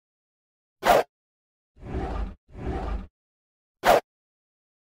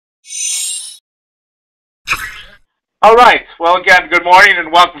All right. Well, again, good morning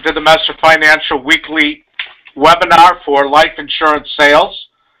and welcome to the Messer Financial Weekly webinar for life insurance sales.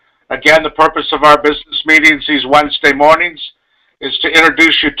 Again, the purpose of our business meetings these Wednesday mornings is to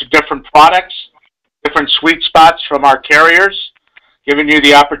introduce you to different products, different sweet spots from our carriers, giving you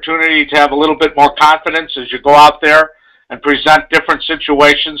the opportunity to have a little bit more confidence as you go out there and present different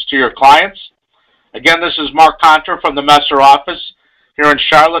situations to your clients. Again, this is Mark Conter from the Messer office here in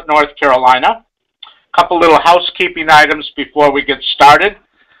Charlotte, North Carolina. Couple little housekeeping items before we get started.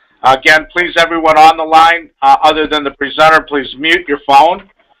 Again, please, everyone on the line, other than the presenter, please mute your phone.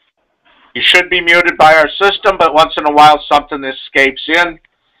 You should be muted by our system, but once in a while something escapes in.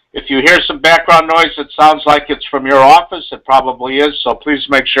 If you hear some background noise that sounds like it's from your office, it probably is, so please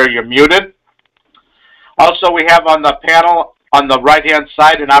make sure you're muted. Also, we have on the panel on the right-hand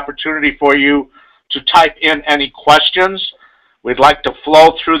side an opportunity for you to type in any questions. We'd like to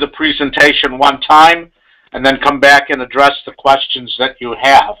flow through the presentation one time and then come back and address the questions that you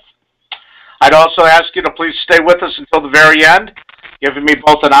have. I'd also ask you to please stay with us until the very end, giving me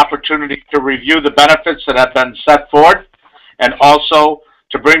both an opportunity to review the benefits that have been set forth and also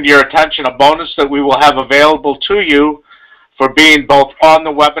to bring to your attention a bonus that we will have available to you for being both on the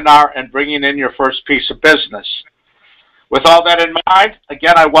webinar and bringing in your first piece of business. With all that in mind,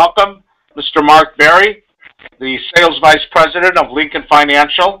 again, I welcome Mr. Mark Berry, the Sales Vice President of Lincoln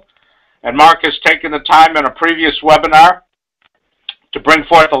Financial. And Mark has taken the time in a previous webinar to bring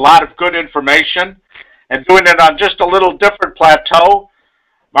forth a lot of good information and doing it on just a little different plateau.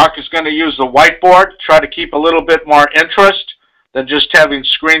 Mark is going to use the whiteboard, try to keep a little bit more interest than just having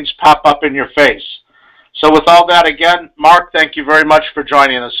screens pop up in your face. So with all that, again, Mark, thank you very much for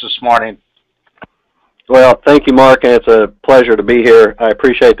joining us this morning. Well, thank you, Mark, and it's a pleasure to be here. I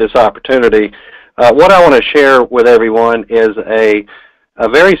appreciate this opportunity. What I want to share with everyone is a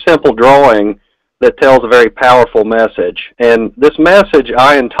very simple drawing that tells a very powerful message. And this message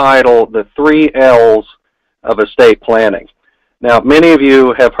I entitle the 3 L's of estate planning. Now, many of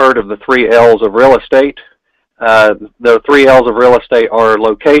you have heard of the 3 L's of real estate. The 3 L's of real estate are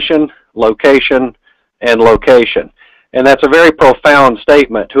location, location, and location. And that's a very profound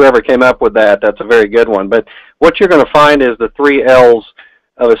statement. Whoever came up with that, that's a very good one. But what you're going to find is the 3 L's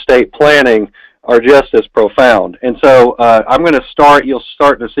of estate planning are just as profound. And so I'm going to start, you'll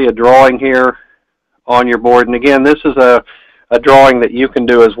start to see a drawing here on your board. And again, this is a drawing that you can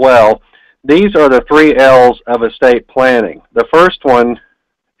do as well. These are the 3 L's of estate planning. The first one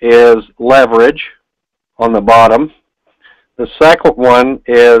is leverage on the bottom. The second one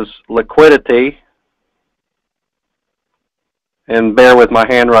is liquidity. And bear with my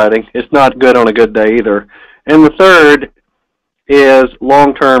handwriting. It's not good on a good day either. And the third is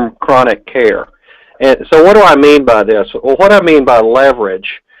long-term chronic care. And so what do I mean by this? Well, what I mean by leverage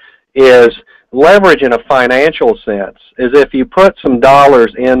is leverage in a financial sense is if you put some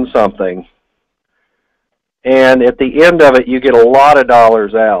dollars in something and at the end of it you get a lot of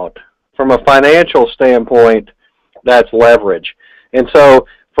dollars out. From a financial standpoint, that's leverage. And so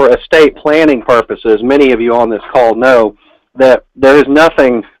for estate planning purposes, many of you on this call know that there is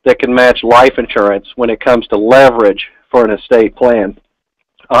nothing that can match life insurance when it comes to leverage for an estate plan.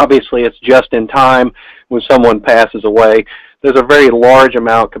 Obviously, it's just in time when someone passes away. There's a very large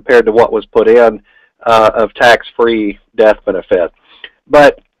amount compared to what was put in of tax-free death benefit.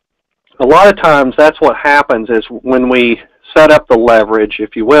 But a lot of times that's what happens is when we set up the leverage,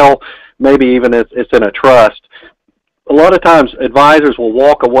 if you will, maybe even it's in a trust, a lot of times advisors will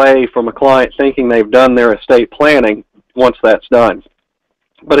walk away from a client thinking they've done their estate planning once that's done.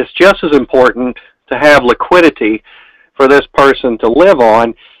 But it's just as important to have liquidity for this person to live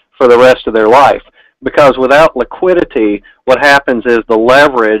on for the rest of their life. Because without liquidity, what happens is the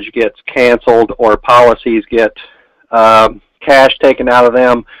leverage gets canceled or policies get cash taken out of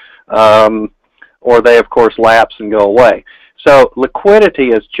them, or they, of course, lapse and go away. So liquidity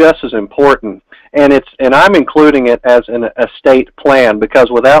is just as important. And I'm including it as an estate plan because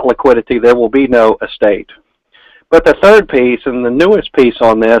without liquidity, there will be no estate. But the third piece, and the newest piece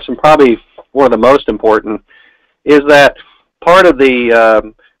on this, and probably one of the most important, is that part of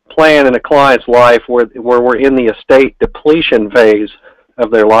the plan in a client's life where we're in the estate depletion phase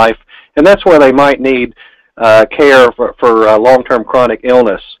of their life, and that's where they might need care for long-term chronic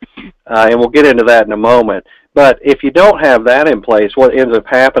illness, and we'll get into that in a moment. But if you don't have that in place, what ends up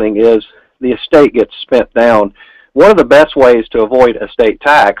happening is the estate gets spent down. One of the best ways to avoid estate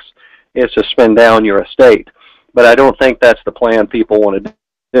tax is to spend down your estate, but I don't think that's the plan people want to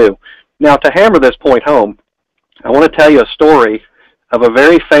do. Now, to hammer this point home, I want to tell you a story of a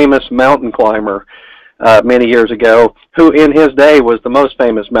very famous mountain climber many years ago, who in his day was the most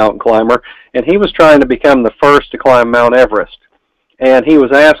famous mountain climber, and he was trying to become the first to climb Mount Everest. And he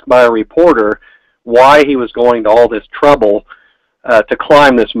was asked by a reporter why he was going to all this trouble to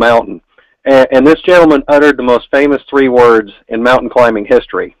climb this mountain. And this gentleman uttered the most famous 3 words in mountain climbing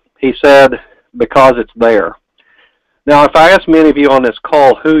history. He said, "Because it's there." Now, if I ask many of you on this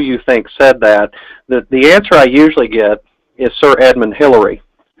call who you think said that, the answer I usually get is Sir Edmund Hillary,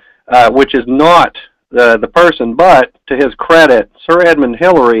 which is not the person, but to his credit, Sir Edmund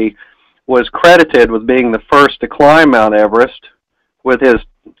Hillary was credited with being the first to climb Mount Everest with his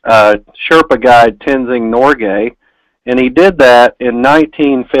Sherpa guide Tenzing Norgay, and he did that in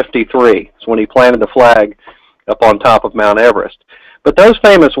 1953. It's when he planted the flag up on top of Mount Everest. But those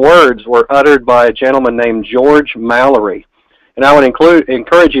famous words were uttered by a gentleman named George Mallory, and I would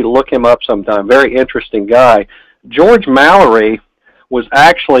encourage you to look him up sometime. Very interesting guy. George Mallory was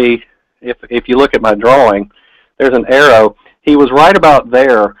actually, if you look at my drawing, there's an arrow. He was right about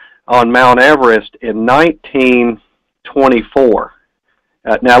there on Mount Everest in 1924.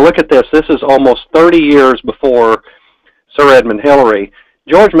 Now look at this. This is almost 30 years before Sir Edmund Hillary.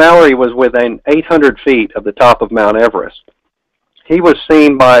 George Mallory was within 800 feet of the top of Mount Everest. He was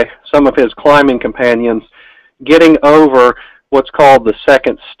seen by some of his climbing companions getting over what's called the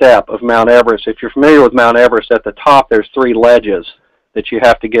second step of Mount Everest. If you're familiar with Mount Everest, at the top there's 3 ledges that you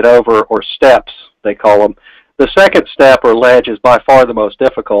have to get over, or steps, they call them. The second step or ledge is by far the most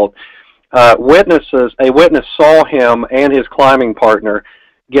difficult. A witness saw him and his climbing partner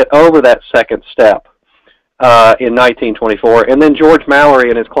get over that second step in 1924, and then George Mallory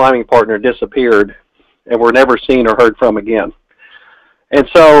and his climbing partner disappeared and were never seen or heard from again. And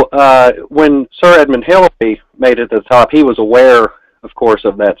so when Sir Edmund Hillary made it to the top, he was aware, of course,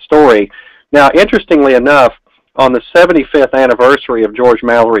 of that story. Now, interestingly enough, on the 75th anniversary of George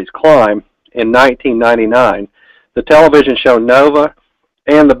Mallory's climb in 1999, the television show Nova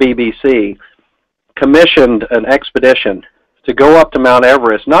and the BBC commissioned an expedition to go up to Mount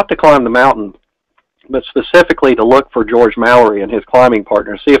Everest, not to climb the mountain, but specifically to look for George Mallory and his climbing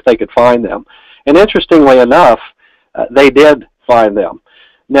partner, see if they could find them. And interestingly enough, they did find them.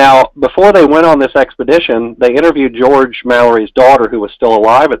 Now, before they went on this expedition, they interviewed George Mallory's daughter, who was still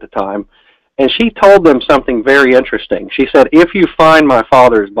alive at the time, and she told them something very interesting. She said, "If you find my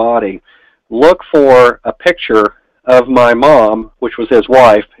father's body, look for a picture of my mom," which was his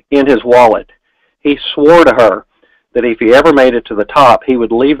wife, "in his wallet." He swore to her that if he ever made it to the top, he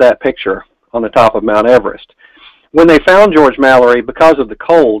would leave that picture on the top of Mount Everest. When they found George Mallory, because of the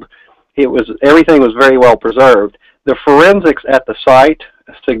cold, everything was very well preserved. The forensics at the site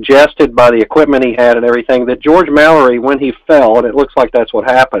suggested by the equipment he had and everything that George Mallory, when he fell, and it looks like that's what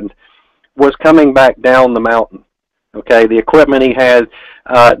happened, was coming back down the mountain. Okay, the equipment he had,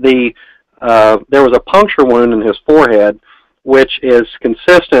 there was a puncture wound in his forehead, which is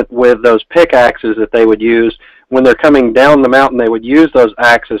consistent with those pickaxes that they would use when they're coming down the mountain. They would use those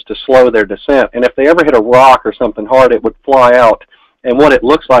axes to slow their descent, and if they ever hit a rock or something hard, it would fly out. And what it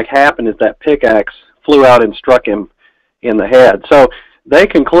looks like happened is that pickaxe flew out and struck him in the head. So they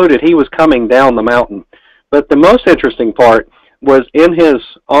concluded he was coming down the mountain. But the most interesting part was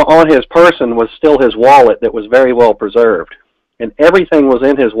on his person was still his wallet that was very well preserved. And everything was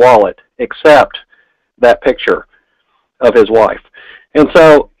in his wallet except that picture of his wife. And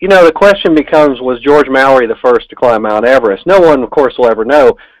so, the question becomes, was George Mallory the first to climb Mount Everest? No one, of course, will ever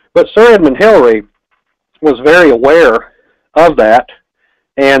know. But Sir Edmund Hillary was very aware of that.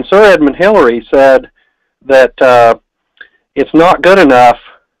 And Sir Edmund Hillary said that it's not good enough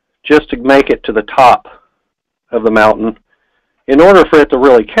just to make it to the top of the mountain. In order for it to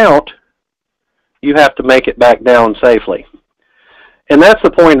really count, you have to make it back down safely. And that's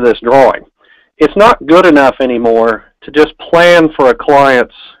the point of this drawing. It's not good enough anymore to just plan for a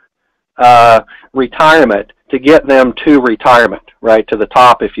client's retirement to get them to retirement, right, to the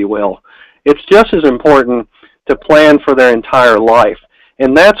top, if you will. It's just as important to plan for their entire life.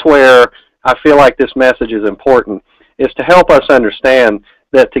 And that's where I feel like this message is important, is to help us understand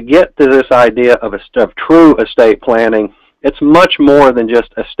that to get to this idea of true estate planning, it's much more than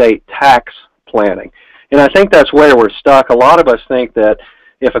just estate tax planning. And I think that's where we're stuck. A lot of us think that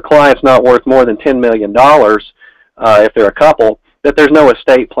if a client's not worth more than $10 million, if they're a couple, that there's no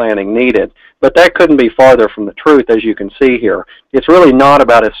estate planning needed. But that couldn't be farther from the truth, as you can see here. It's really not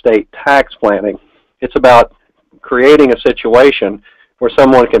about estate tax planning. It's about creating a situation where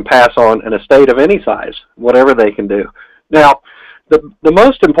someone can pass on an estate of any size, whatever they can do. Now, the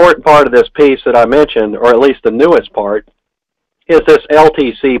most important part of this piece that I mentioned, or at least the newest part, is this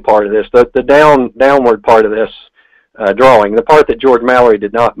LTC part of this, the downward part of this drawing, the part that George Mallory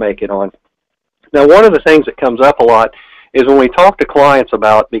did not make it on. Now, one of the things that comes up a lot is when we talk to clients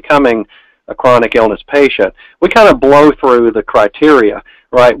about becoming a chronic illness patient, we kind of blow through the criteria,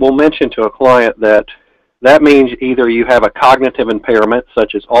 right? We'll mention to a client that means either you have a cognitive impairment,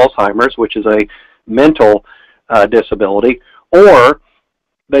 such as Alzheimer's, which is a mental disability, or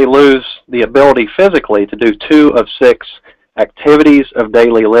they lose the ability physically to do 2 of 6 activities of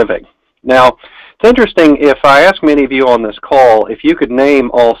daily living. Now, it's interesting, if I ask many of you on this call if you could name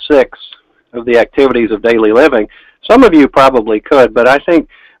all 6 of the activities of daily living, some of you probably could, but I think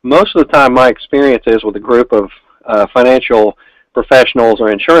most of the time my experience is with a group of financial professionals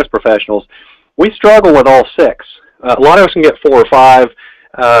or insurance professionals, we struggle with all 6. A lot of us can get 4 or 5.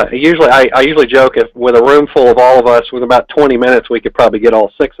 I usually joke if with a room full of all of us, with about 20 minutes, we could probably get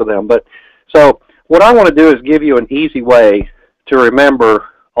all 6 of them. But so what I want to do is give you an easy way to remember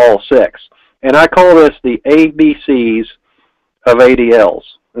all 6. And I call this the ABCs of ADLs.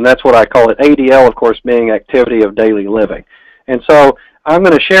 And that's what I call it. ADL, of course, being activity of daily living. And so I'm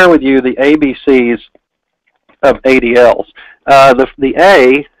going to share with you the ABCs of ADLs. The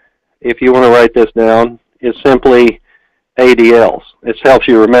A, if you want to write this down, is simply ADLs. It helps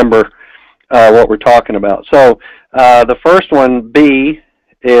you remember what we're talking about. So the first one, B,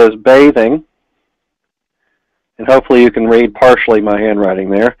 is bathing. And hopefully you can read partially my handwriting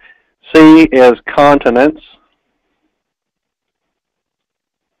there. C is continence.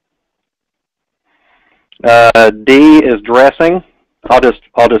 D is dressing. I'll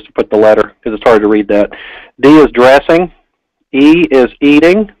just put the letter because it's hard to read that. D is dressing. E is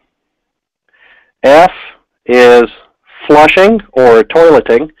eating. F is flushing or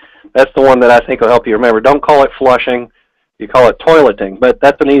toileting. That's the one that I think will help you remember. Don't call it flushing. You call it toileting, but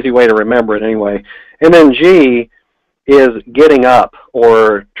that's an easy way to remember it anyway. And then G is getting up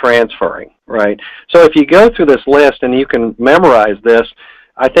or transferring, right? So if you go through this list and you can memorize this,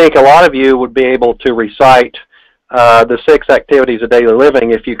 I think a lot of you would be able to recite the 6 activities of daily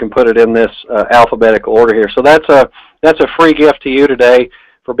living if you can put it in this alphabetical order here. So that's a free gift to you today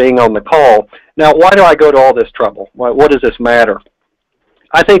for being on the call. Now, why do I go to all this trouble? What does this matter?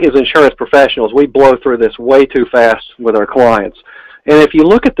 I think as insurance professionals, we blow through this way too fast with our clients. And if you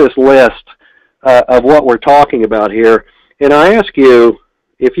look at this list of what we're talking about here, and I ask you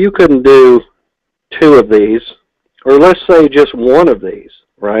if you couldn't do 2 of these, or let's say just 1 of these,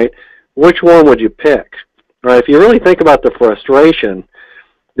 right? Which one would you pick? Right? If you really think about the frustration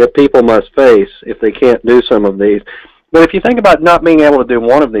that people must face if they can't do some of these, but if you think about not being able to do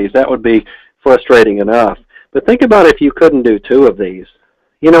 1 of these, that would be frustrating enough. But think about if you couldn't do 2 of these.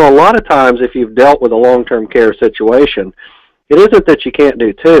 You know, a lot of times if you've dealt with a long-term care situation, it isn't that you can't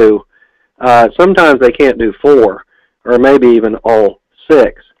do 2. Sometimes they can't do 4, or maybe even all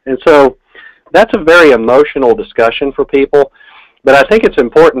 6. And so that's a very emotional discussion for people. But I think it's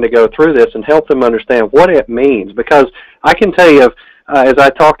important to go through this and help them understand what it means. Because I can tell you, as I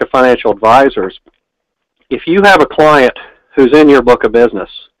talk to financial advisors, if you have a client who's in your book of business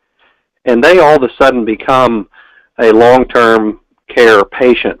and they all of a sudden become a long-term care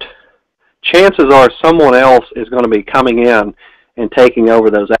patient, chances are someone else is going to be coming in and taking over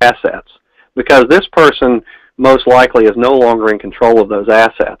those assets, because this person most likely is no longer in control of those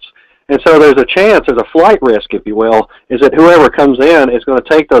assets. And so there's a chance, there's a flight risk, if you will, is that whoever comes in is going to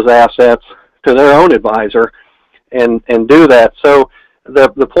take those assets to their own advisor and do that. So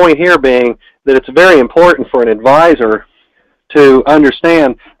the point here being that it's very important for an advisor to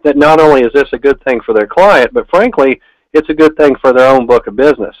understand that not only is this a good thing for their client, but frankly, it's a good thing for their own book of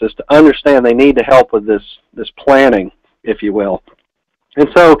business, is to understand they need to help with this planning, if you will. And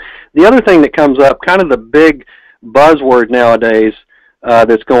so the other thing that comes up, kind of the big buzzword nowadays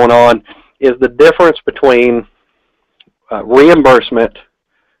that's going on, is the difference between reimbursement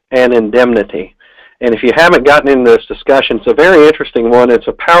and indemnity. And if you haven't gotten into this discussion, it's a very interesting one. It's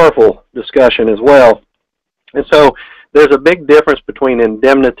a powerful discussion as well. And so there's a big difference between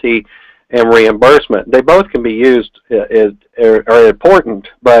indemnity and reimbursement. They both can be used, are important,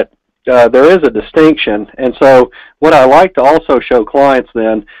 but there is a distinction. And so what I like to also show clients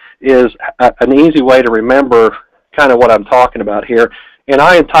then is an easy way to remember kind of what I'm talking about here. And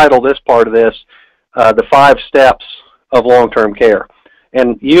I entitle this part of this, the 5 steps of long-term care.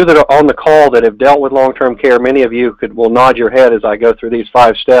 And you that are on the call that have dealt with long-term care, many of you will nod your head as I go through these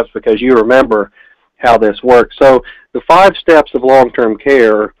 5 steps because you remember how this works. So the 5 steps of long-term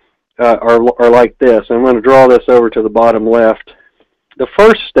care are like this. I'm going to draw this over to the bottom left. The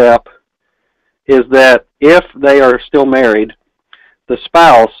first step is that if they are still married, the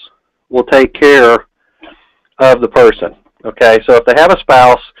spouse will take care of the person. Okay, so if they have a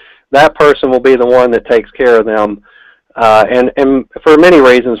spouse, that person will be the one that takes care of them and for many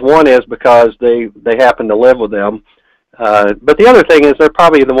reasons. One is because they happen to live with them. But the other thing is they're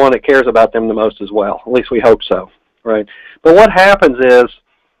probably the one that cares about them the most as well. At least we hope so, right? But what happens is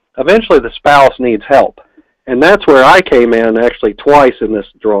eventually the spouse needs help. And that's where I came in actually twice in this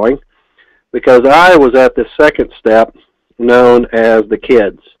drawing, because I was at the second step known as the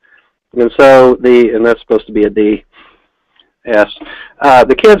kids. And so and that's supposed to be a D, S.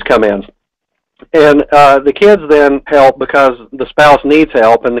 The kids come in. And the kids then help because the spouse needs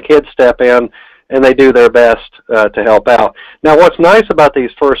help, and the kids step in and they do their best to help out. Now, what's nice about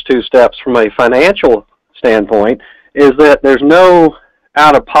these first two steps from a financial standpoint is that there's no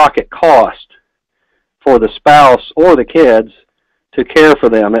out-of-pocket cost for the spouse or the kids to care for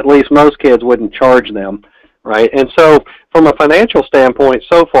them. At least most kids wouldn't charge them, right? And so from a financial standpoint,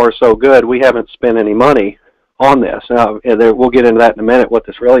 so far so good. We haven't spent any money on this. Now, we'll get into that in a minute, what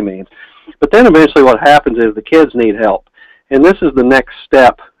this really means. But then eventually what happens is the kids need help. And this is the next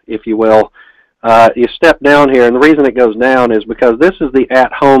step, if you will. You step down here, and the reason it goes down is because this is the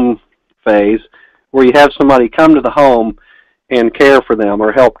at-home phase where you have somebody come to the home and care for them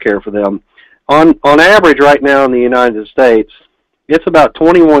or help care for them. On average right now in the United States, it's about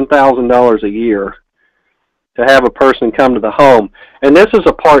 $21,000 a year to have a person come to the home. And this is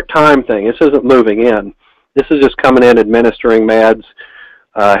a part-time thing. This isn't moving in. This is just coming in, administering meds,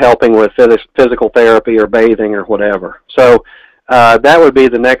 helping with physical therapy or bathing or whatever. So that would be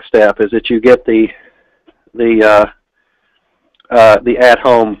the next step, is that you get the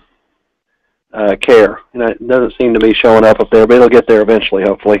at-home care. And it doesn't seem to be showing up there, but it'll get there eventually,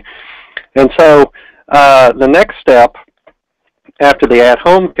 hopefully. And so the next step after the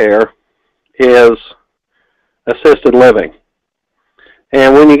at-home care is assisted living.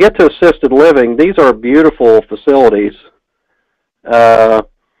 And when you get to assisted living, these are beautiful facilities that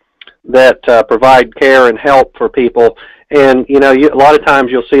provide care and help for people. And, you know, a lot of times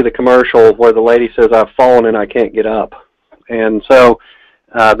you'll see the commercial where the lady says, "I've fallen and I can't get up." And so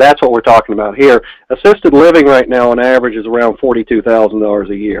that's what we're talking about here. Assisted living right now on average is around $42,000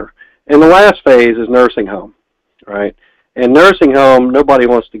 a year. And the last phase is nursing home, right? And nursing home, nobody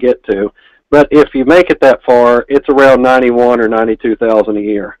wants to get to. But if you make it that far, it's around $91,000 or $92,000 a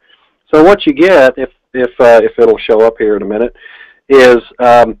year. So what you get, if it'll show up here in a minute, is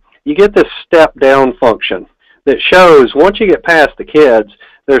you get this step-down function that shows once you get past the kids,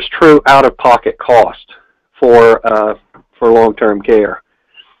 there's true out-of-pocket cost for long-term care.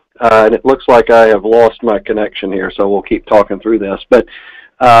 And it looks like I have lost my connection here, so we'll keep talking through this. But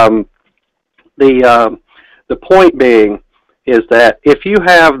the point being is that if you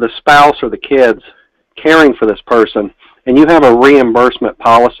have the spouse or the kids caring for this person and you have a reimbursement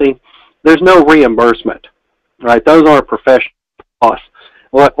policy, there's no reimbursement, right? Those aren't professional costs.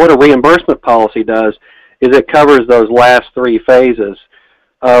 What a reimbursement policy does is it covers those last three phases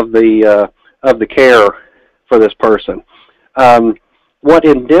of the care for this person. What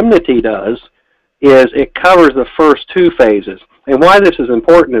indemnity does is it covers the first two phases. And why this is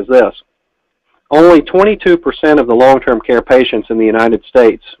important is this. Only 22% of the long-term care patients in the United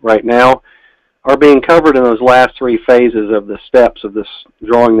States right now are being covered in those last three phases of the steps of this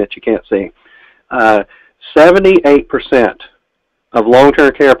drawing that you can't see. 78% of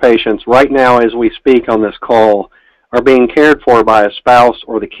long-term care patients right now as we speak on this call are being cared for by a spouse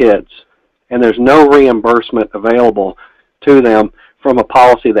or the kids. And there's no reimbursement available to them from a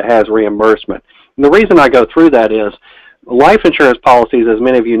policy that has reimbursement. And the reason I go through that is life insurance policies, as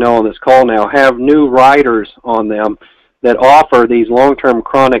many of you know on this call now, have new riders on them that offer these long-term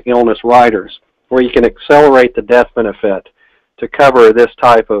chronic illness riders where you can accelerate the death benefit to cover this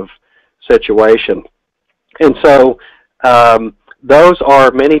type of situation. And so those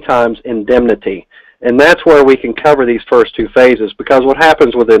are many times indemnity. And that's where we can cover these first two phases, because what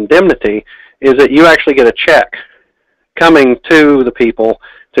happens with indemnity is that you actually get a check coming to the people,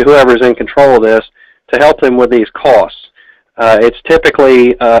 to whoever's in control of this, to help them with these costs. It's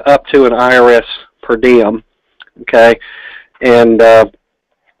typically up to an IRS per diem, okay? And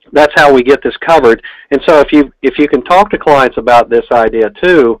that's how we get this covered. And so if you can talk to clients about this idea,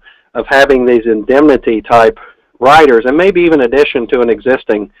 too, of having these indemnity type riders, and maybe even addition to an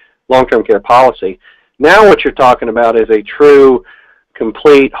existing long-term care policy, now what you're talking about is a true,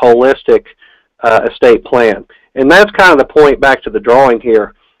 complete, holistic estate plan. And that's kind of the point back to the drawing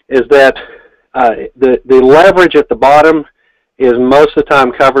here, is that the leverage at the bottom is most of the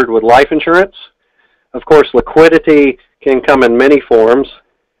time covered with life insurance. Of course, liquidity can come in many forms.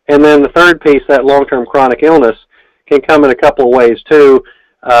 And then the third piece, that long-term chronic illness, can come in a couple of ways too,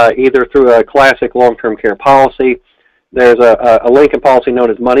 either through a classic long-term care policy. There's a Lincoln policy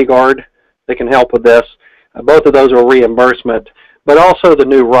known as MoneyGuard that can help with this. Both of those are reimbursement, but also the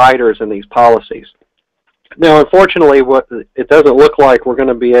new riders in these policies. Now, unfortunately, it doesn't look like we're going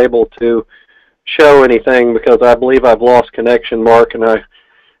to be able to show anything because I believe I've lost connection, Mark, and I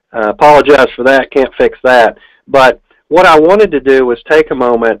apologize for that. Can't fix that. But what I wanted to do was take a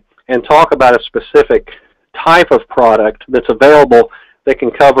moment and talk about a specific type of product that's available that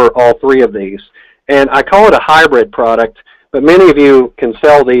can cover all three of these. And I call it a hybrid product, but many of you can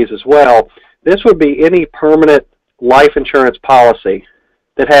sell these as well. This would be any permanent life insurance policy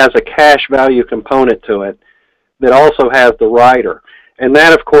that has a cash value component to it that also has the rider. And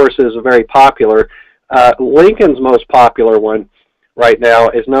that, of course, is very popular. Lincoln's most popular one right now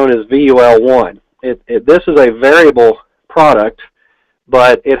is known as VUL1. This is a variable product,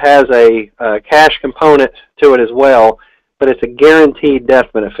 but it has a cash component to it as well, but it's a guaranteed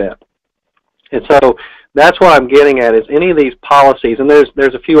death benefit. And so that's what I'm getting at is any of these policies, and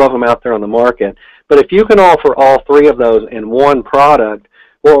there's a few of them out there on the market, but if you can offer all three of those in one product,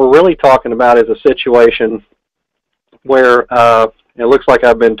 what we're really talking about is a situation where it looks like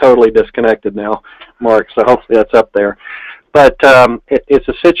I've been totally disconnected now, Mark, so hopefully that's up there. But it's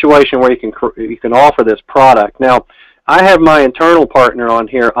a situation where you can offer this product. Now, I have my internal partner on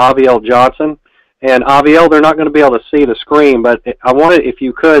here, Aviel Johnson, and Aviel, they're not going to be able to see the screen, but I wanted, if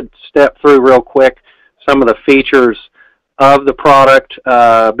you could step through real quick some of the features of the product,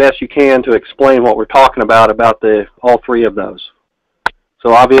 best you can, to explain what we're talking about all three of those. So,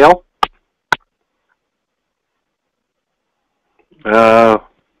 Aviel? I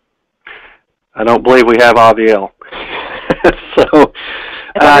don't believe we have Aviel. So,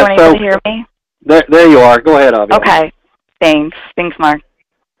 is everyone able to hear me? There you are. Go ahead, Aviel. Okay. Thanks. Thanks, Mark.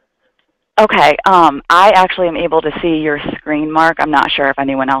 Okay. I actually am able to see your screen, Mark. I'm not sure if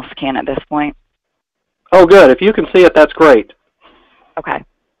anyone else can at this point. Oh, good. If you can see it, that's great. Okay.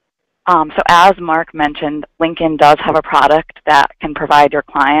 So as Mark mentioned, Lincoln does have a product that can provide your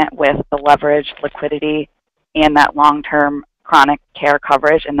client with the leverage, liquidity, and that long-term chronic care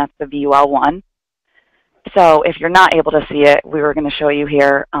coverage, and that's the VUL1. So if you're not able to see it, we were going to show you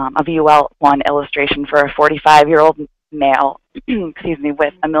here a VUL1 illustration for a 45-year-old male, excuse me,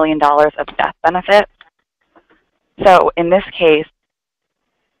 with $1 million of death benefit. So in this case,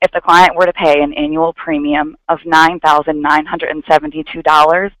 if the client were to pay an annual premium of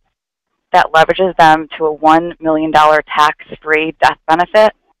 $9,972, that leverages them to a $1 million tax-free death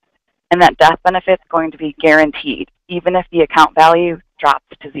benefit, and that death benefit is going to be guaranteed, even if the account value drops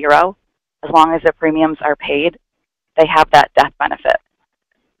to zero. As long as the premiums are paid, they have that death benefit.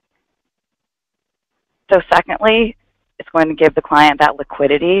 So secondly, it's going to give the client that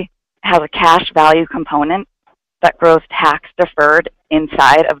liquidity. It has a cash value component that grows tax deferred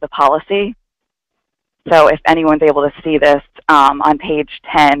inside of the policy. So if anyone's able to see this, on page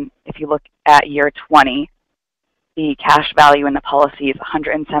 10, if you look at year 20, the cash value in the policy is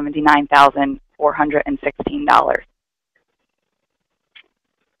 $179,416.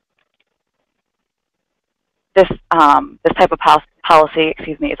 This type of policy,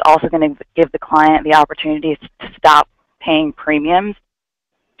 is also going to give the client the opportunity to stop paying premiums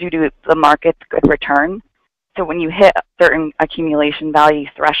due to the market's good return. So when you hit certain accumulation value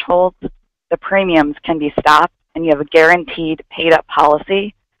thresholds, the premiums can be stopped, and you have a guaranteed paid-up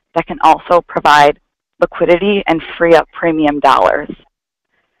policy that can also provide liquidity and free up premium dollars.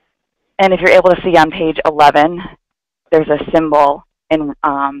 And if you're able to see on page 11, there's a symbol in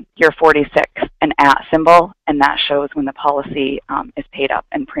year 46, an @ symbol, and that shows when the policy is paid up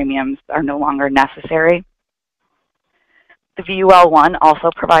and premiums are no longer necessary. The VUL1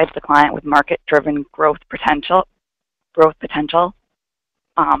 also provides the client with market-driven growth potential,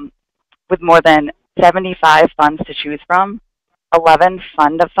 with more than 75 funds to choose from, 11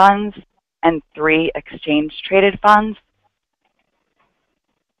 fund of funds, and 3 exchange-traded funds.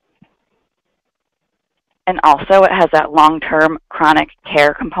 And also it has that long-term chronic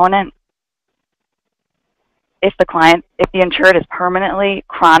care component. If the insured is permanently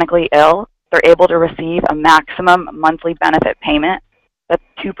chronically ill, they're able to receive a maximum monthly benefit payment that's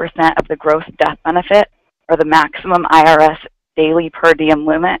 2% of the gross death benefit, or the maximum IRS daily per diem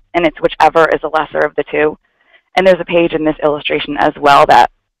limit, and it's whichever is the lesser of the two. And there's a page in this illustration as well that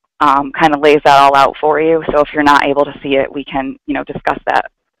kind of lays that all out for you. So if you're not able to see it, we can discuss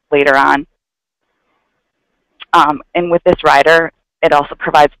that later on. And with this rider, it also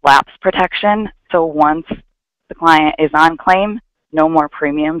provides lapse protection. So once the client is on claim, no more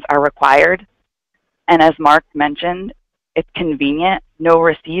premiums are required. And as Mark mentioned, it's convenient. No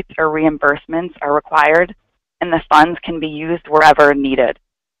receipts or reimbursements are required, and the funds can be used wherever needed.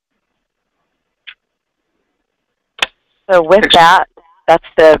 So with that that's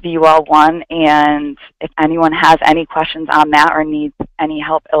the VUL one, and if anyone has any questions on that or needs any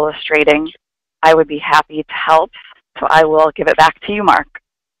help illustrating, I would be happy to help. So I will give it back to you, Mark.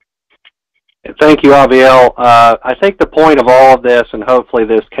 Thank you, Avielle. I think the point of all of this, and hopefully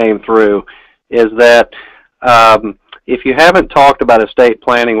this came through, is that if you haven't talked about estate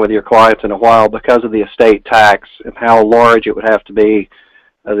planning with your clients in a while because of the estate tax and how large it would have to be,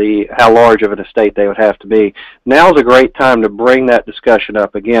 how large of an estate they would have to be, now's a great time to bring that discussion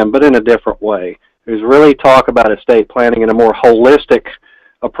up again, but in a different way. There's really talk about estate planning in a more holistic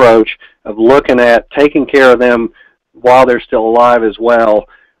approach of looking at taking care of them while they're still alive as well,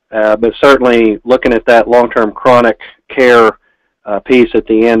 but certainly looking at that long-term chronic care piece at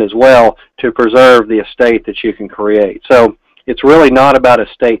the end as well to preserve the estate that you can create. So it's really not about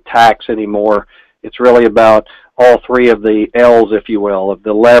estate tax anymore. It's really about all three of the L's, if you will, of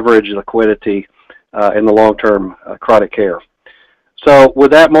the leverage, liquidity, and the long-term chronic care. So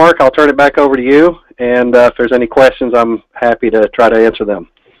with that, Mark, I'll turn it back over to you, and if there's any questions, I'm happy to try to answer them.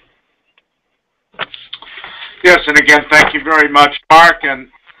 Yes, and again, thank you very much, Mark and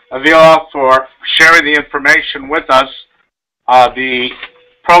Avielle, for sharing the information with us. The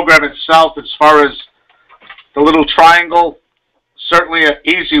program itself, as far as the little triangle, certainly an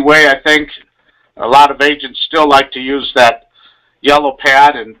easy way, I think. A lot of agents still like to use that yellow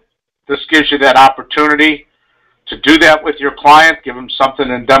pad, and this gives you that opportunity to do that with your client, give them something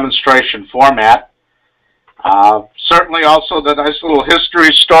in demonstration format. Certainly also the nice little history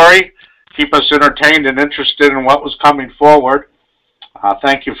story, keep us entertained and interested in what was coming forward.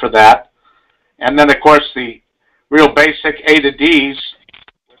 Thank you for that. And then, of course, the real basic A to D's,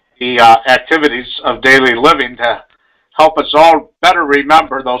 the activities of daily living to help us all better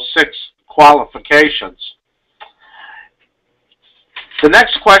remember those 6 qualifications. The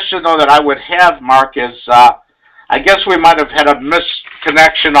next question, though, that I would have, Mark, is I guess we might have had a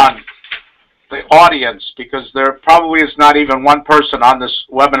misconnection on the audience because there probably is not even one person on this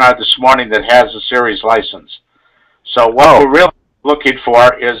webinar this morning that has a series license. So what we're really looking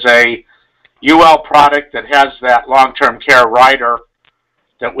for is a UL product that has that long-term care rider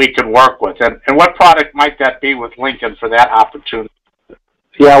that we can work with. And what product might that be with Lincoln for that opportunity?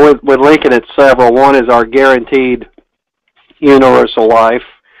 Yeah, with Lincoln, it's several. One is our guaranteed universal life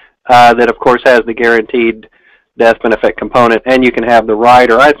that, of course, has the guaranteed death benefit component, and you can have the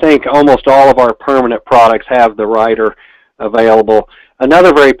rider. I think almost all of our permanent products have the rider available.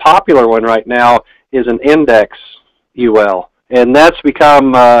 Another very popular one right now is an index UL, and that's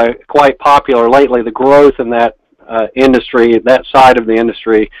become quite popular lately. The growth in that industry, that side of the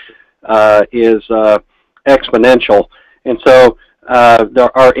industry, is exponential. And so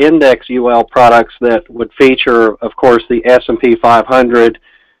there are index UL products that would feature, of course, the S&P 500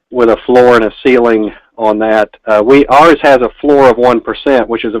 with a floor and a ceiling on that. Ours has a floor of 1%,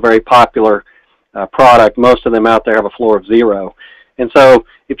 which is a very popular product. Most of them out there have a floor of 0. And so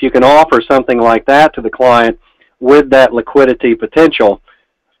if you can offer something like that to the client with that liquidity potential,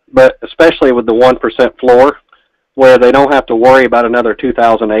 but especially with the 1% floor, where they don't have to worry about another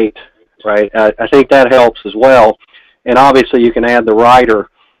 2008, right? I think that helps as well. And obviously you can add the rider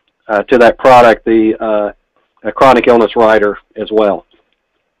to that product, the chronic illness rider as well.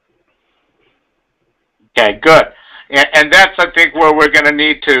 Okay, good. And that's, I think, where we're going to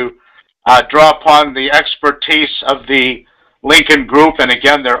need to draw upon the expertise of the Lincoln Group. And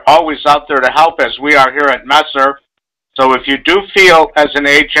again, they're always out there to help, as we are here at Messer. So if you do feel as an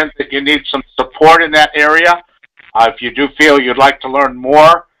agent that you need some support in that area, if you do feel you'd like to learn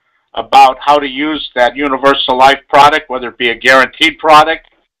more about how to use that universal life product, whether it be a guaranteed product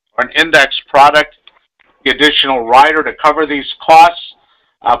or an index product, the additional rider to cover these costs,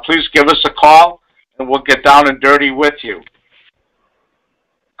 please give us a call and we'll get down and dirty with you.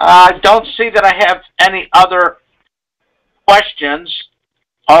 I don't see that I have any other questions.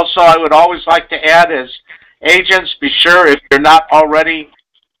 Also, I would always like to add is, agents, be sure if you're not already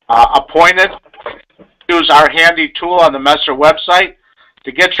appointed, use our handy tool on the Messer website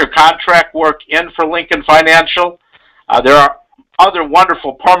to get your contract work in for Lincoln Financial. There are other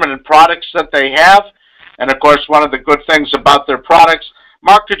wonderful permanent products that they have, and of course one of the good things about their products.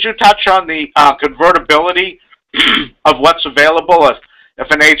 Mark, could you touch on the convertibility of what's available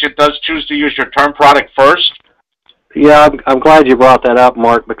if an agent does choose to use your term product first? Yeah, I'm glad you brought that up,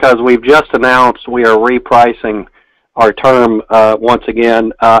 Mark, because we've just announced we are repricing our term once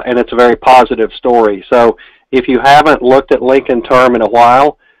again, and it's a very positive story. So if you haven't looked at Lincoln Term in a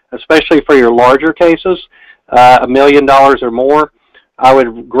while, especially for your larger cases, $1 million or more, I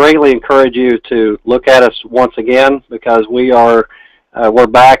would greatly encourage you to look at us once again because we're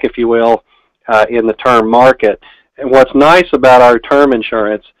back, if you will, in the term market. And what's nice about our term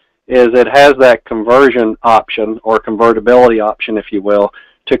insurance is it has that conversion option, or convertibility option, if you will,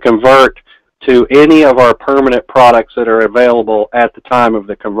 to convert to any of our permanent products that are available at the time of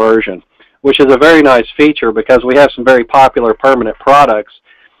the conversion, which is a very nice feature because we have some very popular permanent products,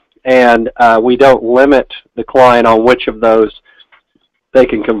 and we don't limit the client on which of those they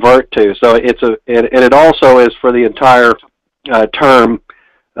can convert to. So it also is for the entire term.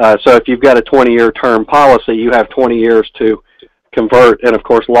 So if you've got a 20-year term policy, you have 20 years to convert and, of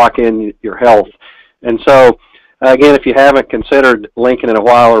course, lock in your health. And so, again, if you haven't considered Lincoln in a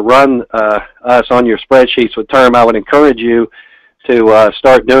while or run us on your spreadsheets with term, I would encourage you to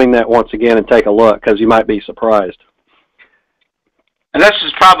start doing that once again and take a look, because you might be surprised. And this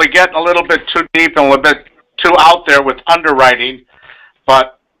is probably getting a little bit too deep and a little bit too out there with underwriting,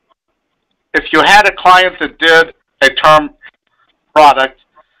 but if you had a client that did a term product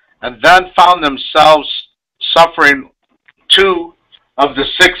and then found themselves suffering 2 of the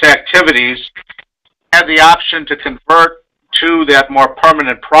 6 activities, had the option to convert to that more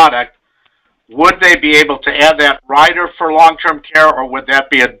permanent product, would they be able to add that rider for long-term care, or would that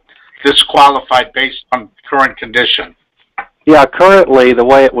be disqualified based on current condition? Yeah, currently the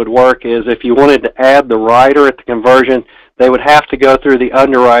way it would work is if you wanted to add the rider at the conversion, they would have to go through the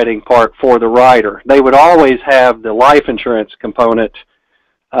underwriting part for the rider. They would always have the life insurance component,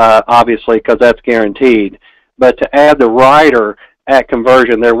 obviously, because that's guaranteed. But to add the rider at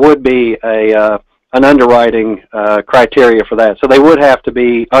conversion, there would be an underwriting criteria for that. So they would have to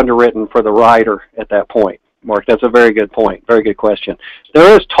be underwritten for the rider at that point. Mark, that's a very good point. Very good question.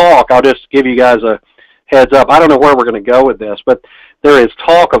 There is talk. I'll just give you guys a heads up. I don't know where we're going to go with this, but there is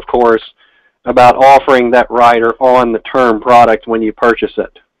talk, of course, about offering that rider on the term product when you purchase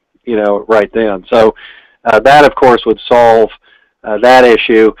it, right then. So that, of course, would solve that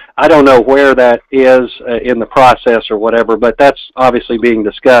issue. I don't know where that is in the process or whatever, but that's obviously being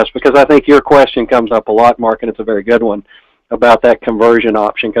discussed, because I think your question comes up a lot, Mark, and it's a very good one, about that conversion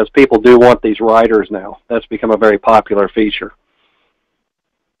option, because people do want these riders now. That's become a very popular feature.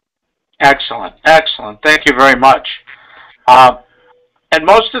 Excellent, excellent. Thank you very much. And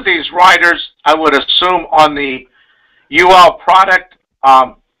most of these riders, I would assume, on the UL product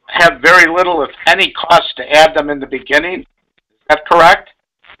have very little, if any, cost to add them in the beginning. Is that correct?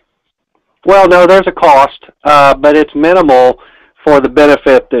 Well, no, there's a cost, but it's minimal for the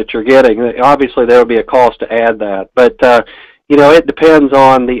benefit that you're getting. Obviously, there will be a cost to add that, but it depends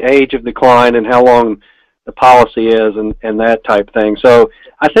on the age of the client and how long the policy is and that type thing. So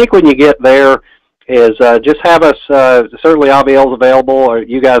I think when you get there is just have us, certainly Aviel's available, or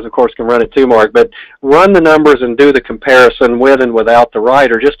you guys, of course, can run it too, Mark, but run the numbers and do the comparison with and without the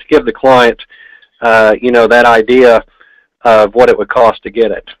rider, just to give the client, that idea of what it would cost to get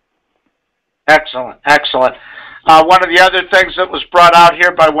it. Excellent, excellent. One of the other things that was brought out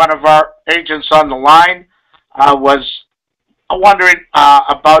here by one of our agents on the line was wondering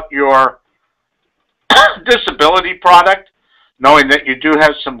about your disability product, knowing that you do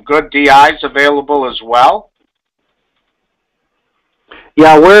have some good DIs available as well.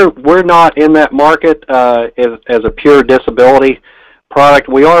 Yeah, we're not in that market as a pure disability product.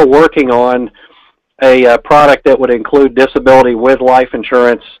 We are working on a product that would include disability with life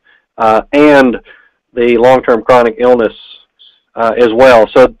insurance and the long-term chronic illness as well.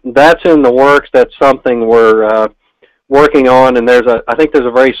 So that's in the works. That's something we're working on, and I think there's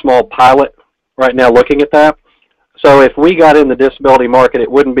a very small pilot right now looking at that. So if we got in the disability market,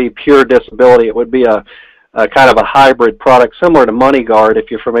 it wouldn't be pure disability. It would be a kind of a hybrid product, similar to MoneyGuard, if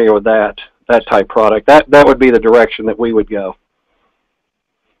you're familiar with that type product. That would be the direction that we would go.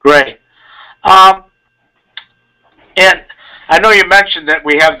 Great. And I know you mentioned that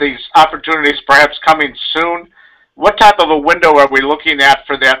we have these opportunities perhaps coming soon. What type of a window are we looking at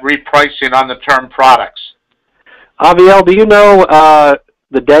for that repricing on the term products? Aviel, do you know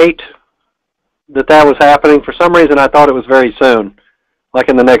the date that was happening? For some reason, I thought it was very soon, like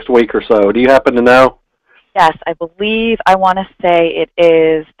in the next week or so. Do you happen to know? Yes, I believe, I want to say it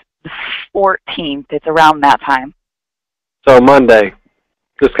is the 14th. It's around that time. So Monday,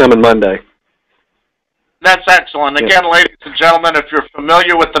 this coming Monday. That's excellent. Again, ladies and gentlemen, if you're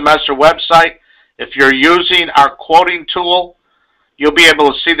familiar with the Messer website, if you're using our quoting tool, you'll be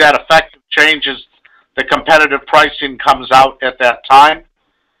able to see that effective change as the competitive pricing comes out at that time.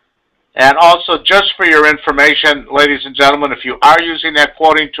 And also, just for your information, ladies and gentlemen, if you are using that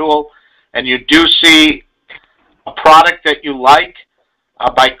quoting tool and you do see a product that you like,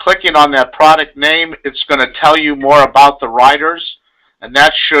 by clicking on that product name, it's going to tell you more about the riders, and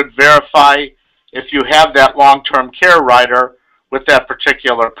that should verify if you have that long-term care rider with that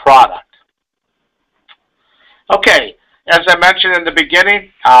particular product. Okay, as I mentioned in the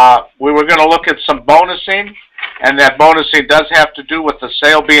beginning, we were going to look at some bonusing, and that bonusing does have to do with the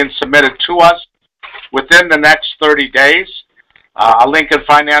sale being submitted to us within the next 30 days, a Lincoln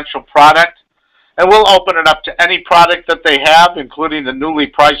Financial product. And we'll open it up to any product that they have, including the newly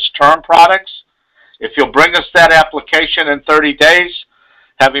priced term products. If you'll bring us that application in 30 days,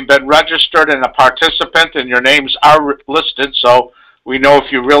 having been registered and a participant, and your names are listed, so we know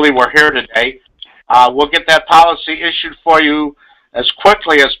if you really were here today, we'll get that policy issued for you as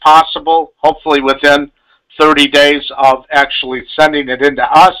quickly as possible, hopefully within 30 days of actually sending it into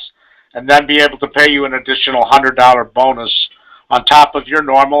us, and then be able to pay you an additional $100 bonus on top of your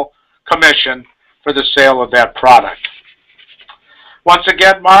normal commission for the sale of that product. Once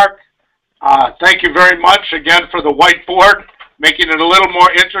again, Mark, thank you very much again for the whiteboard, making it a little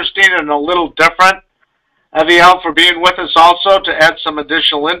more interesting and a little different. Aviel for being with us also to add some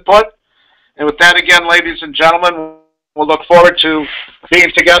additional input. And with that again, ladies and gentlemen, we'll look forward to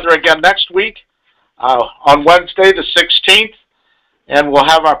being together again next week on Wednesday the 16th. And we'll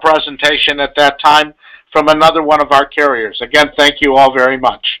have our presentation at that time from another one of our carriers. Again, thank you all very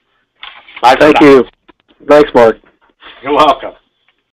much. Bye. Thank you. Thanks, Mark. You're welcome.